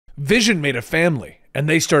Vision made a family, and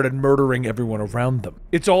they started murdering everyone around them.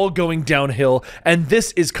 It's all going downhill, and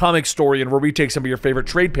this is Comicstorian, where we take some of your favorite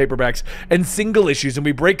trade paperbacks and single issues and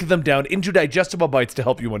we break them down into digestible bites to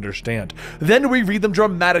help you understand. Then we read them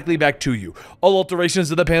dramatically back to you. All alterations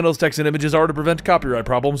to the panels, text, and images are to prevent copyright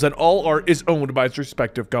problems, and all art is owned by its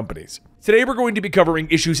respective companies. Today we're going to be covering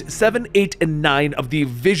issues 7, 8, and 9 of the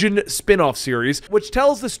Vision spin-off series, which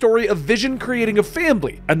tells the story of Vision creating a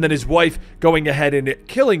family, and then his wife going ahead and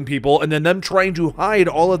killing people, and then them trying to hide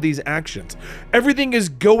all of these actions. Everything is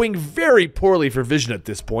going very poorly for Vision at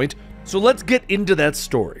this point, so let's get into that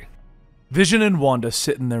story. Vision and Wanda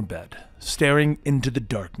sit in their bed, staring into the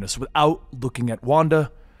darkness. Without looking at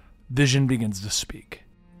Wanda, Vision begins to speak.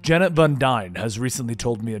 Janet Van Dyne has recently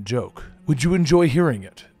told me a joke. Would you enjoy hearing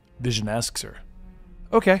it? Vision asks her.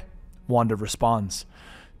 Okay, Wanda responds.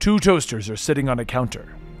 Two toasters are sitting on a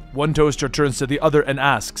counter. One toaster turns to the other and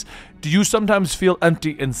asks, do you sometimes feel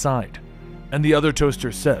empty inside? And the other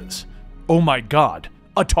toaster says, oh my god,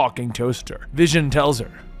 a talking toaster. Vision tells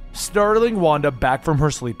her, startling Wanda back from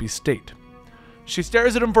her sleepy state. She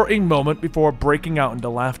stares at him for a moment before breaking out into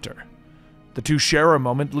laughter. The two share a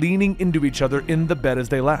moment, leaning into each other in the bed as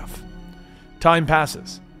they laugh. Time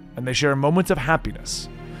passes, and they share moments of happiness.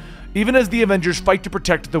 Even as the Avengers fight to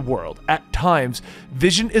protect the world, at times,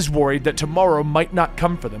 Vision is worried that tomorrow might not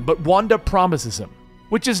come for them, but Wanda promises him,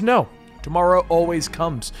 which is no. Tomorrow always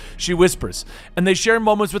comes, she whispers, and they share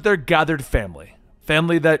moments with their gathered family.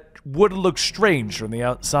 Family that would look strange from the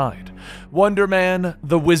outside. Wonder Man,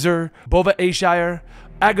 the Wizard, Bova Ashire,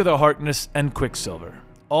 Agatha Harkness, and Quicksilver.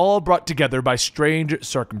 All brought together by strange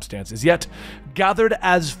circumstances, yet gathered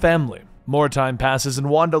as family. More time passes and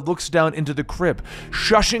Wanda looks down into the crib,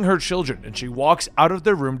 shushing her children, and she walks out of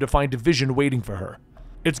their room to find Vision waiting for her.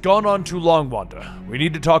 It's gone on too long, Wanda. We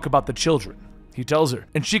need to talk about the children, he tells her,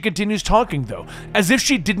 and she continues talking though, as if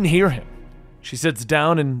she didn't hear him. She sits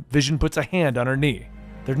down and Vision puts a hand on her knee.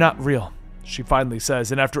 They're not real, she finally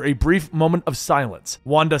says, and after a brief moment of silence,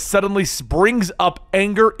 Wanda suddenly springs up,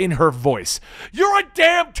 anger in her voice. You're a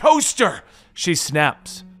damn toaster, she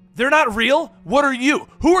snaps. They're not real? What are you?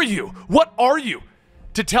 Who are you? What are you?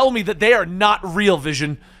 To tell me that they are not real,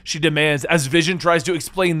 Vision, she demands, as Vision tries to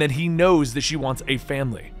explain that he knows that she wants a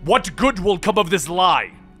family. What good will come of this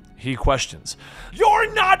lie? He questions.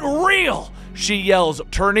 You're not real, she yells,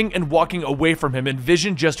 turning and walking away from him, and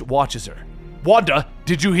Vision just watches her. Wanda,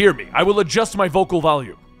 did you hear me? I will adjust my vocal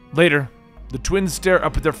volume. Later, the twins stare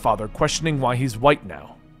up at their father, questioning why he's white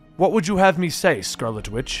now. What would you have me say, Scarlet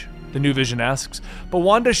Witch? The new Vision asks, but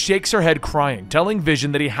Wanda shakes her head crying, telling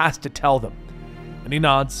Vision that he has to tell them. And he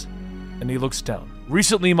nods, and he looks down.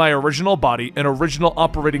 Recently, my original body and original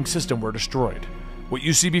operating system were destroyed. What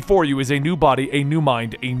you see before you is a new body, a new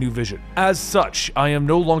mind, a new vision. As such, I am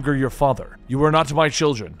no longer your father. You are not my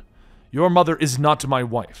children. Your mother is not my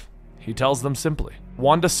wife, he tells them simply.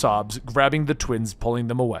 Wanda sobs, grabbing the twins, pulling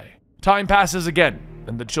them away. Time passes again,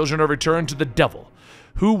 and the children are returned to the devil,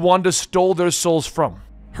 who Wanda stole their souls from.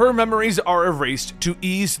 Her memories are erased to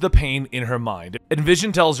ease the pain in her mind, and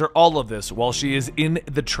Vision tells her all of this while she is in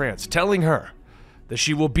the trance, telling her that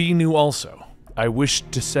she will be new also. I wish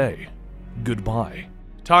to say goodbye.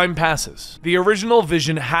 Time passes. The original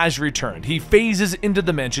Vision has returned. He phases into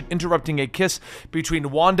the mansion, interrupting a kiss between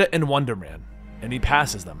Wanda and Wonder Man, and he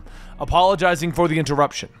passes them, apologizing for the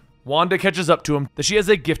interruption. Wanda catches up to him that she has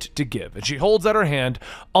a gift to give, and she holds out her hand,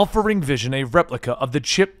 offering Vision a replica of the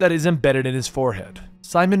chip that is embedded in his forehead.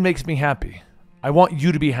 Simon makes me happy. I want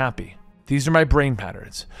you to be happy. These are my brain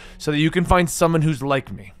patterns, so that you can find someone who's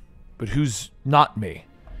like me, but who's not me,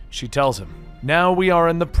 she tells him. Now we are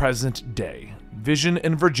in the present day. Vision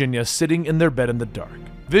and Virginia sitting in their bed in the dark.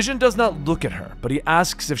 Vision does not look at her, but he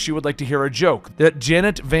asks if she would like to hear a joke that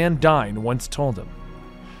Janet Van Dyne once told him.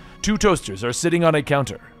 Two toasters are sitting on a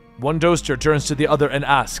counter. One toaster turns to the other and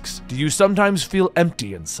asks, do you sometimes feel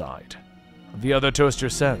empty inside? The other toaster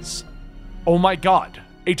says, oh my god,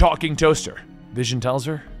 a talking toaster, Vision tells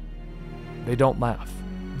her. They don't laugh.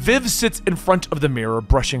 Viv sits in front of the mirror,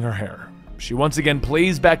 brushing her hair. She once again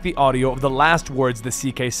plays back the audio of the last words the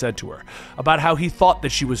CK said to her, about how he thought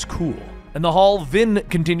that she was cool. In the hall, Vin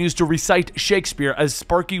continues to recite Shakespeare as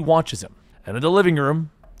Sparky watches him. And in the living room,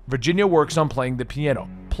 Virginia works on playing the piano,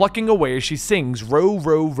 plucking away as she sings Row,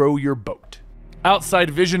 Row, Row Your Boat. Outside,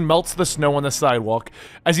 Vision melts the snow on the sidewalk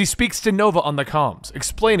as he speaks to Nova on the comms,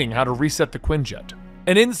 explaining how to reset the Quinjet.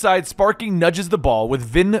 And inside, Sparky nudges the ball with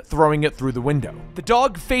Vin throwing it through the window. The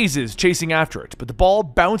dog phases, chasing after it, but the ball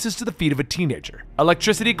bounces to the feet of a teenager.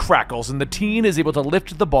 Electricity crackles and the teen is able to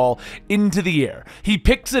lift the ball into the air. He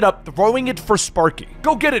picks it up, throwing it for Sparky.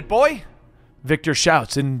 Go get it, boy! Victor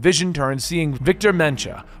shouts, and Vision turns, seeing Victor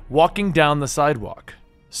Mencha walking down the sidewalk.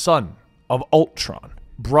 Son of Ultron,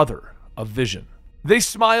 brother of Vision. They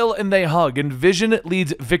smile and they hug, and Vision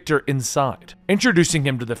leads Victor inside, introducing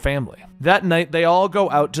him to the family. That night, they all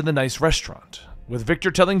go out to the nice restaurant, with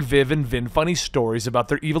Victor telling Viv and Vin funny stories about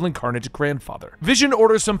their evil incarnate grandfather. Vision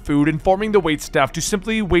orders some food, informing the waitstaff to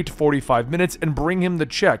simply wait 45 minutes and bring him the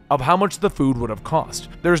check of how much the food would have cost.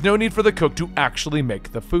 There's no need for the cook to actually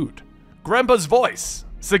make the food. Grandpa's voice,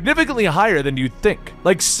 significantly higher than you'd think,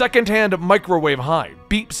 like secondhand microwave high,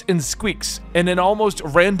 beeps and squeaks in an almost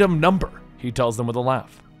random number, he tells them with a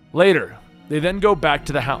laugh. Later, they then go back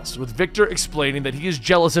to the house, with Victor explaining that he is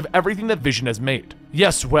jealous of everything that Vision has made.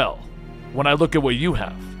 Yes, well, when I look at what you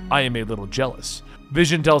have, I am a little jealous,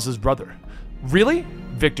 Vision tells his brother. Really?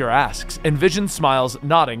 Victor asks, and Vision smiles,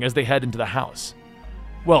 nodding as they head into the house.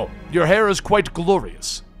 Well, your hair is quite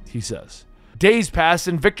glorious, he says. Days pass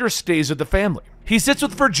and Victor stays with the family. He sits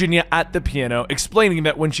with Virginia at the piano, explaining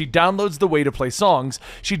that when she downloads the way to play songs,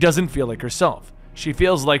 she doesn't feel like herself. She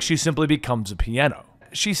feels like she simply becomes a piano.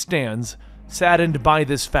 She stands, saddened by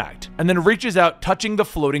this fact, and then reaches out, touching the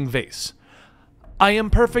floating vase. I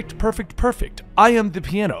am perfect, perfect, perfect. I am the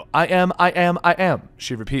piano. I am,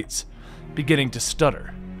 she repeats, beginning to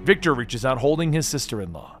stutter. Victor reaches out, holding his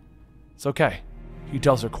sister-in-law. It's okay, he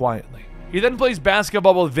tells her quietly. He then plays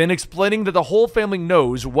basketball with Vin, explaining that the whole family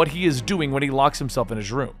knows what he is doing when he locks himself in his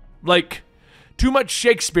room. Like, too much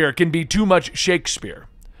Shakespeare can be too much Shakespeare,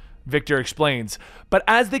 Victor explains. But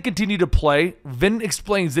as they continue to play, Vin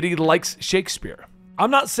explains that he likes Shakespeare.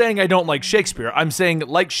 I'm not saying I don't like Shakespeare, I'm saying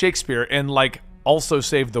like Shakespeare and like also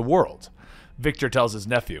save the world, Victor tells his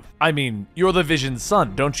nephew. I mean, you're the Vision's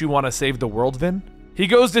son, don't you want to save the world, Vin? He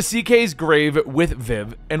goes to CK's grave with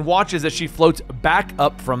Viv and watches as she floats back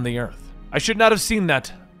up from the earth. I should not have seen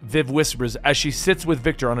that, Viv whispers as she sits with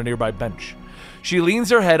Victor on a nearby bench. She leans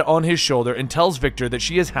her head on his shoulder and tells Victor that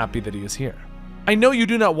she is happy that he is here. I know you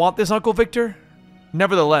do not want this, Uncle Victor.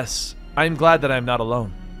 Nevertheless, I am glad that I am not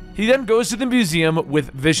alone. He then goes to the museum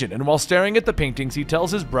with Vision, and while staring at the paintings, he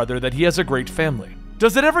tells his brother that he has a great family.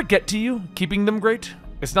 Does it ever get to you, keeping them great?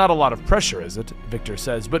 It's not a lot of pressure, is it? Victor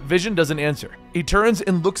says, but Vision doesn't answer. He turns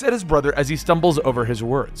and looks at his brother as he stumbles over his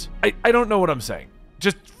words. I don't know what I'm saying.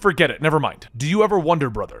 Just forget it, never mind. Do you ever wonder,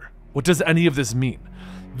 brother, what does any of this mean?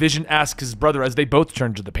 Vision asks his brother as they both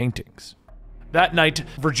turn to the paintings. That night,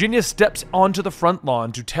 Virginia steps onto the front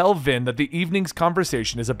lawn to tell Vin that the evening's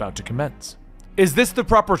conversation is about to commence. Is this the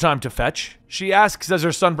proper time to fetch? She asks as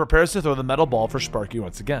her son prepares to throw the metal ball for Sparky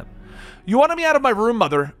once again. You wanted me out of my room,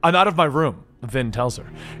 Mother. I'm out of my room, Vin tells her.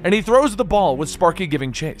 And he throws the ball with Sparky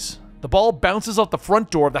giving chase. The ball bounces off the front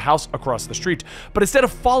door of the house across the street, but instead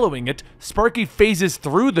of following it, Sparky phases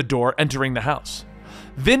through the door, entering the house.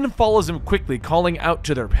 Vin follows him quickly, calling out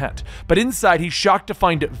to their pet, but inside he's shocked to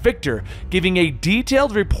find Victor giving a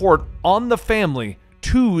detailed report on the family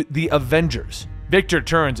to the Avengers. Victor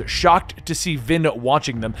turns, shocked to see Vin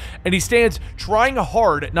watching them, and he stands trying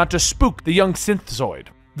hard not to spook the young synthezoid.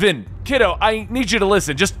 Vin, kiddo, I need you to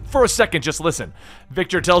listen. Just for a second, just listen.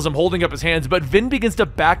 Victor tells him, holding up his hands, but Vin begins to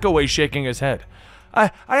back away, shaking his head.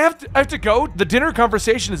 I have to go. The dinner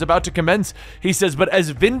conversation is about to commence, he says, but as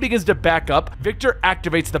Vin begins to back up, Victor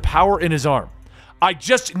activates the power in his arm. I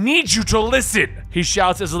just need you to listen, he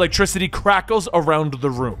shouts as electricity crackles around the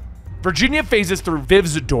room. Virginia phases through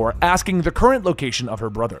Viv's door, asking the current location of her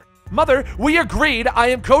brother. Mother, we agreed. I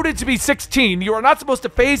am coded to be 16. You are not supposed to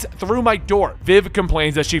phase through my door. Viv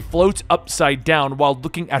complains as she floats upside down while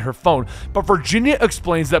looking at her phone, but Virginia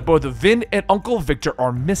explains that both Vin and Uncle Victor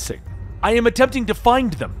are missing. I am attempting to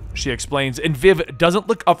find them, she explains, and Viv doesn't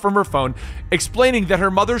look up from her phone, explaining that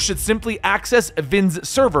her mother should simply access Vin's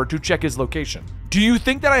server to check his location. Do you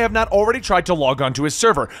think that I have not already tried to log onto his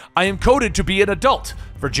server? I am coded to be an adult,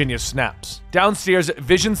 Virginia snaps. Downstairs,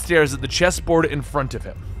 Vision stares at the chessboard in front of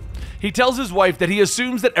him. He tells his wife that he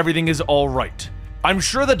assumes that everything is all right. I'm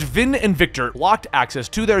sure that Vin and Victor locked access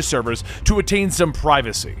to their servers to attain some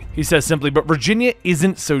privacy, he says simply, but Virginia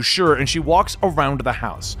isn't so sure and she walks around the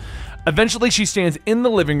house. Eventually, she stands in the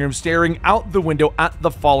living room staring out the window at the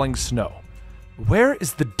falling snow. Where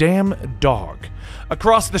is the damn dog?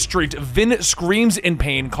 Across the street, Vin screams in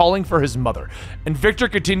pain, calling for his mother, and Victor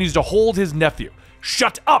continues to hold his nephew.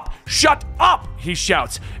 Shut up! Shut up! He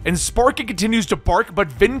shouts, and Sparky continues to bark,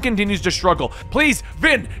 but Vin continues to struggle. Please,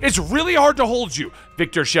 Vin, it's really hard to hold you,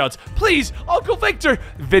 Victor shouts. Please, Uncle Victor!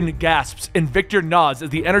 Vin gasps, and Victor nods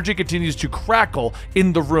as the energy continues to crackle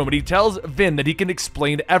in the room, and he tells Vin that he can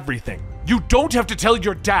explain everything. You don't have to tell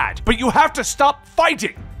your dad, but you have to stop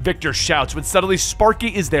fighting! Victor shouts when suddenly Sparky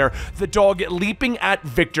is there, the dog leaping at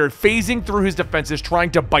Victor, phasing through his defenses,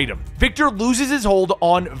 trying to bite him. Victor loses his hold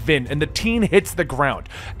on Vin, and the teen hits the ground.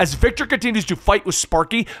 As Victor continues to fight with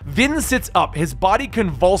Sparky, Vin sits up, his body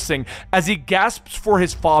convulsing as he gasps for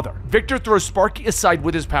his father. Victor throws Sparky aside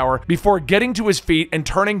with his power before getting to his feet and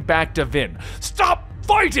turning back to Vin. "Stop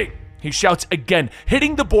fighting!" he shouts again,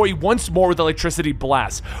 hitting the boy once more with electricity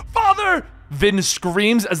blasts. "Father!" Vin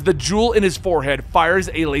screams as the jewel in his forehead fires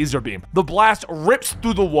a laser beam. The blast rips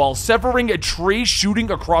through the wall, severing a tree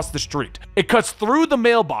shooting across the street. It cuts through the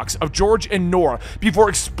mailbox of George and Nora before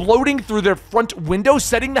exploding through their front window,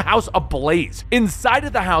 setting the house ablaze. Inside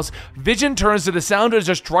of the house, Vision turns to the sound of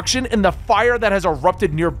destruction and the fire that has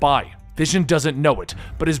erupted nearby. Vision doesn't know it,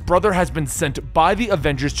 but his brother has been sent by the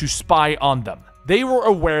Avengers to spy on them. They were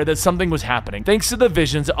aware that something was happening thanks to the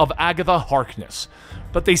visions of Agatha Harkness,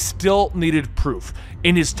 but they still needed proof.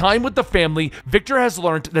 In his time with the family, Victor has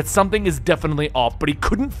learned that something is definitely off, but he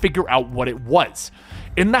couldn't figure out what it was.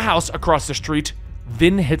 In the house across the street,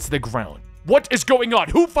 Vin hits the ground. "What is going on?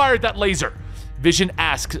 Who fired that laser?" Vision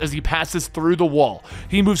asks as he passes through the wall.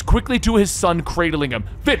 He moves quickly to his son, cradling him.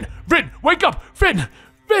 "Vin! Vin! Wake up! Vin!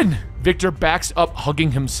 Vin!" Victor backs up,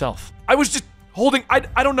 hugging himself. "I was just holding, I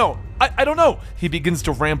don't know. I don't know." He begins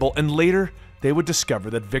to ramble, and later they would discover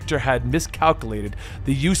that Victor had miscalculated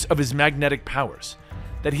the use of his magnetic powers,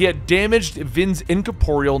 that he had damaged Vin's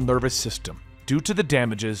incorporeal nervous system. Due to the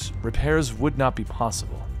damages, repairs would not be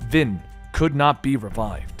possible. Vin could not be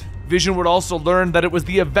revived. Vision would also learn that it was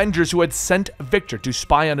the Avengers who had sent Victor to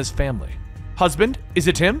spy on his family. "Husband, is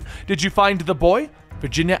it him? Did you find the boy?"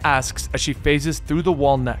 Virginia asks as she phases through the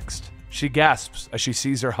wall next. She gasps as she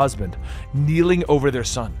sees her husband kneeling over their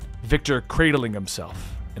son, Victor cradling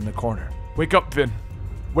himself in the corner. "Wake up, Vin.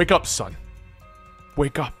 Wake up, son.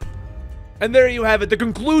 Wake up." And there you have it. The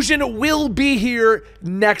conclusion will be here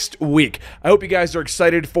next week. I hope you guys are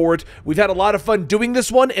excited for it. We've had a lot of fun doing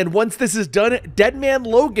this one, and once this is done, Deadman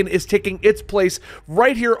Logan is taking its place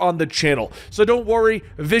right here on the channel. So don't worry,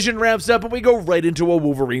 Vision wraps up and we go right into a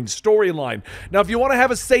Wolverine storyline. Now, if you want to have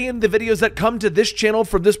a say in the videos that come to this channel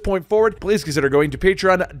from this point forward, please consider going to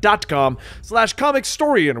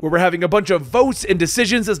patreon.com/Comicstorian, where we're having a bunch of votes and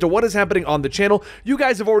decisions as to what is happening on the channel. You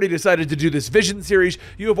guys have already decided to do this Vision series.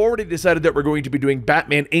 You have already decided that we're going to be doing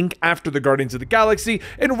Batman Inc. after the Guardians of the Galaxy,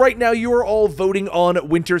 and right now you are all voting on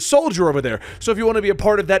Winter Soldier over there. So if you want to be a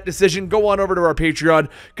part of that decision, go on over to our Patreon,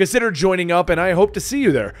 consider joining up, and I hope to see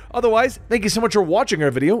you there. Otherwise, thank you so much for watching our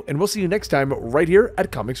video, and we'll see you next time right here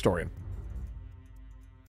at Comicstorian.